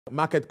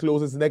Market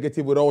closes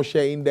negative with all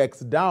share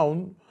index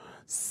down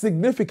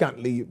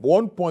significantly,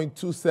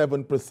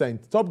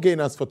 1.27%. Top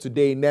gainers for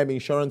today, NEM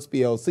Insurance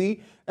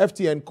PLC,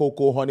 FTN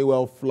Cocoa,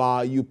 Honeywell,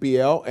 Flour,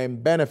 UPL,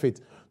 and Benefit.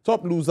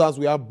 Top losers,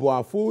 we have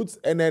Boa Foods,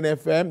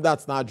 NNFM,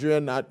 that's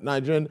Nigerian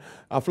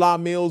Flour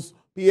Mills,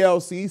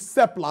 PLC,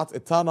 Seplat,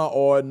 Eternal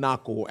Oil,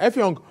 NACO.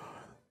 Effiong,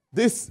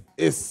 this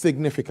is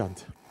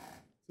significant.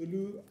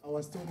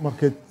 Our stock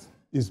market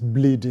is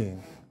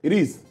bleeding. It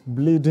is.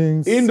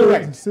 Bleeding.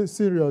 Indirect.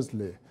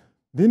 Seriously.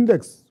 The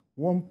index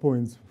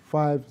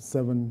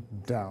 1.57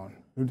 down,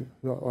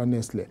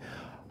 honestly.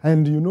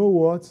 And you know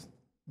what?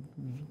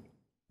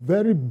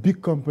 Very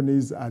big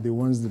companies are the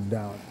ones that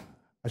down.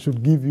 I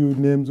should give you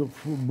names of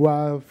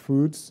Boa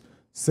Foods,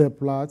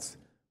 Seplat,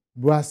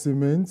 Boa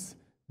Cement,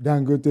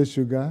 Dangote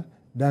Sugar,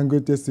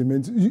 Dangote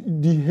Cement,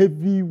 the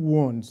heavy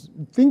ones.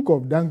 Think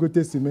of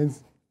Dangote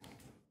Cement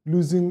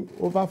losing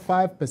over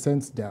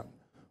 5% down.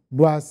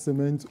 Boa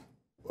Cement,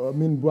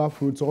 Boa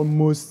Foods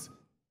almost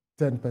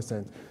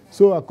 10%.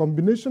 So a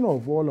combination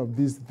of all of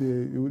this,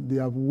 they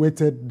have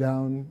weighted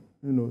down,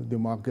 the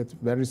market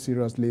very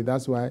seriously.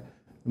 That's why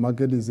the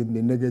market is in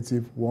the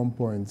negative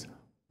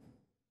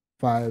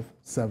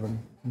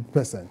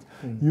 1.57%.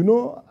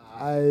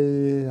 I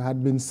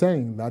had been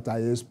saying that I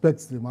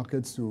expect the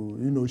market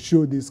to,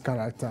 show this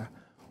character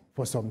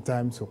for some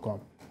time to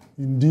come.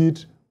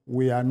 Indeed,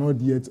 we are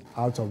not yet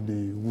out of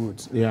the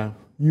woods. Yeah.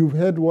 You've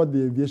heard what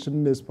the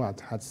aviation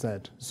expert had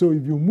said. So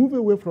if you move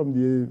away from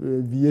the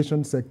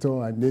aviation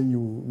sector and then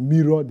you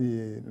mirror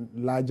the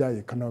larger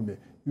economy,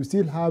 you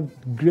still have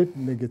great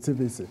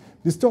negativity.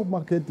 The stock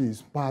market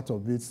is part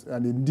of it,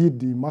 and indeed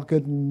the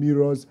market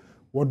mirrors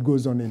what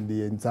goes on in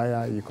the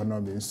entire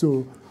economy.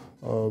 So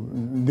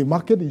the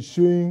market is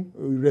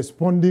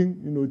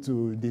responding,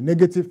 to the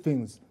negative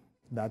things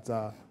that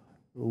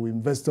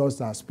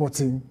investors are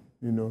spotting,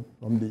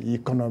 from the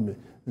economy.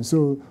 And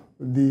so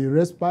the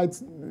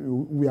respite,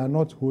 we are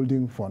not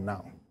holding for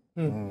now.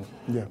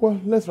 Yeah. Well,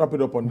 let's wrap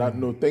it up on that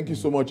note. Thank you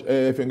so much,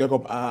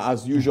 Fengekop.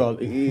 As usual,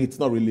 it's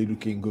not really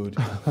looking good.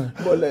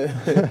 But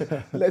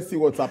let's see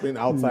what's happening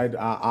outside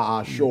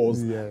our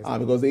shores. Yes.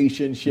 Because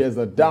Asian shares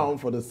are down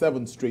for the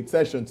 7th straight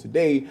session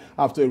today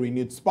after a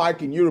renewed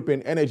spike in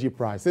European energy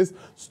prices,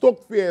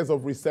 stoked fears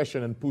of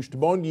recession and pushed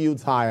bond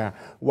yields higher,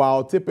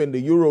 while tipping the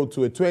euro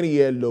to a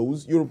 20-year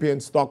lows. European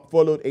stock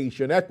followed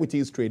Asian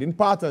equities trading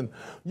pattern.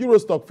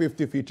 EUROSTOXX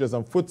 50 futures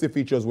and FTSE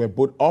futures were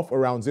both off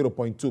around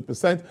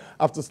 0.2%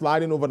 after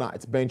sliding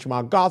overnight.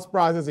 Benchmark gas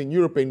prices in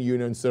European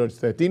Union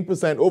surged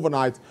 13%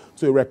 overnight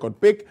to a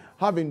record peak,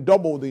 having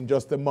doubled in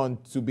just a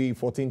month to be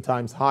 14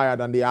 times higher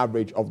than the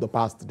average of the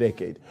past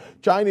decade.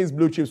 Chinese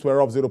blue chips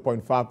were up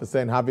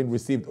 0.5%, having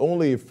received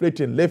only a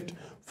fleeting lift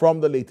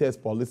from the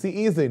latest policy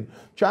easing.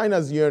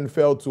 China's yuan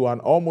fell to an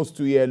almost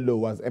 2-year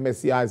low as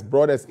MSCI's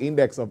broadest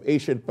index of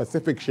Asian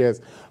Pacific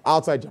shares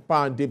outside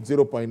Japan dipped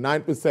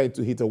 0.9%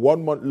 to hit a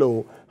 1-month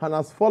low and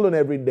has fallen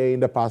every day in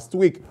the past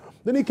week.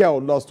 The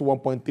Nikkei lost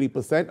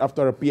 1.3%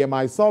 after a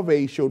PMI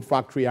survey showed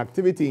factory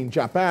activity in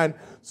Japan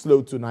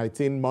slowed to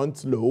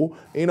 19-month low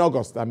in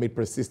August amid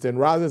persistent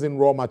rises in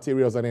raw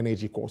materials and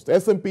energy costs.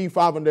 S&P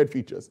 500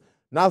 futures,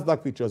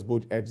 Nasdaq futures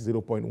both edged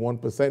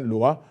 0.1%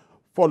 lower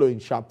following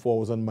sharp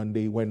falls on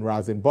Monday when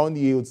rising bond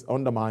yields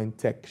undermined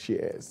tech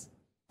shares.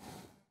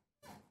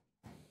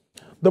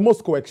 The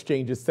Moscow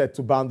exchange is set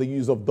to ban the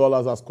use of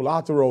dollars as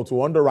collateral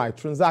to underwrite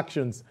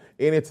transactions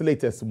in its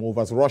latest move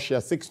as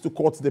Russia seeks to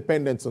cut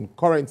dependence on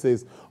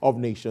currencies of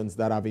nations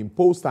that have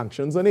imposed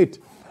sanctions on it.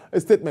 A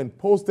statement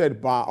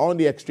posted on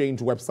the exchange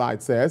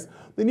website says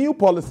the new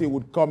policy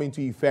would come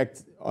into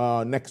effect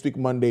next week,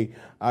 Monday.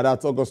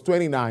 That's August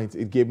 29th.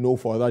 It gave no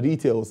further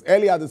details.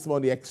 Earlier this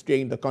month, the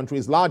exchange, the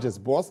country's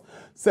largest boss,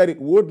 said it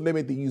would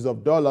limit the use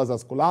of dollars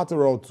as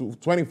collateral to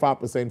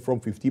 25% from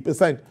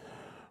 50%.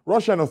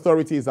 Russian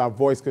authorities have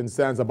voiced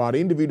concerns about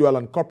individual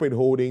and corporate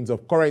holdings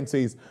of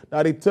currencies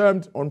that it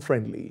termed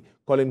unfriendly,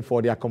 calling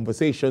for their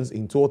conversations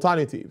into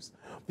alternatives.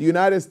 The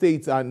United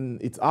States and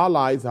its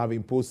allies have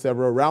imposed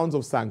several rounds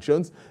of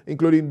sanctions,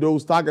 including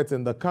those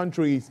targeting the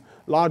country's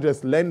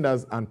largest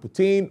lenders and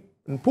Putin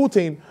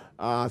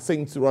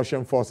since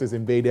Russian forces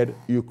invaded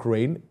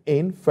Ukraine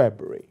in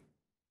February.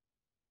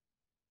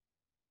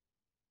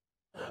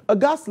 A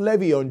gas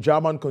levy on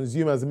German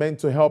consumers meant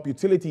to help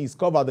utilities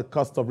cover the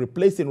cost of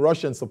replacing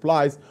Russian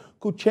supplies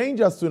could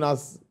change as soon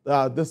as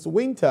this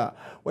winter.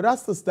 Well,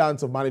 that's the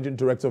stance of Managing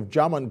Director of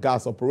German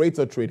gas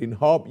operator Trading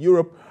Hub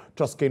Europe,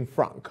 Tuscan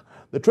Frank.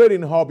 The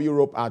Trading Hub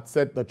Europe had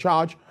set the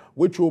charge,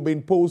 which will be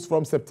imposed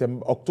from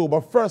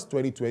October 1st,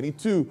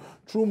 2022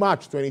 through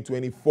March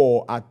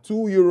 2024 at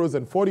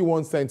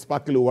 €2.41 per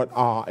kilowatt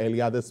hour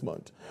earlier this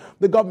month.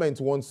 The government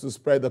wants to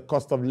spread the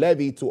cost of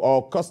levy to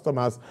all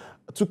customers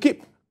to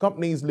keep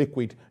companies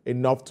liquid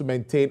enough to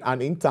maintain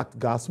an intact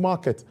gas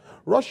market.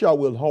 Russia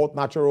will halt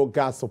natural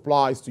gas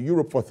supplies to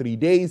Europe for 3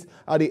 days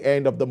at the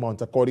end of the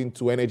month, according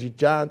to energy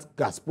giant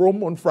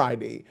Gazprom on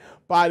Friday,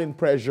 piling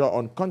pressure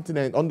on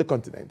the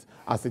continent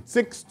as it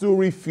seeks to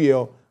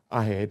refuel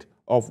ahead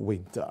of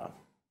winter.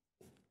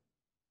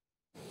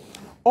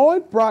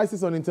 Oil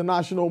prices on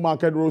international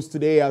market rose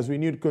today as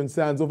renewed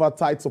concerns over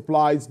tight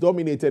supplies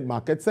dominated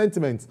market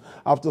sentiments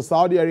after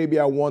Saudi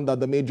Arabia warned that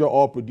the major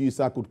oil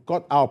producer could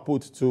cut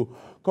output to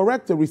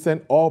correct a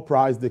recent oil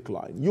price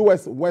decline.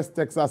 U.S. West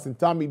Texas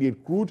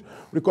Intermediate crude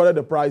recorded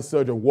a price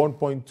surge of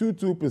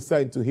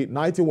 1.22% to hit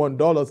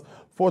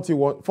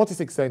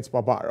 $91.46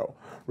 per barrel,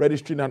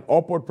 registering an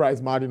upward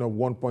price margin of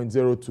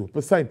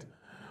 1.02%.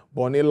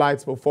 Bonnie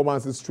Light's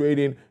performance is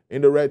trading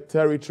in the red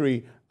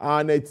territory,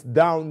 and it's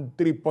down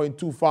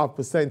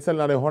 3.25%,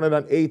 selling at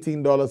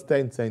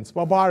 $118.10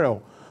 per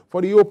barrel.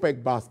 For the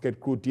OPEC basket,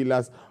 crude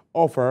dealers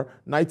offer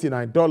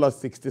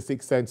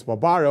 $99.66 per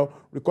barrel,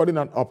 recording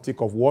an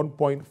uptick of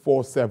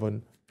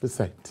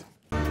 1.47%.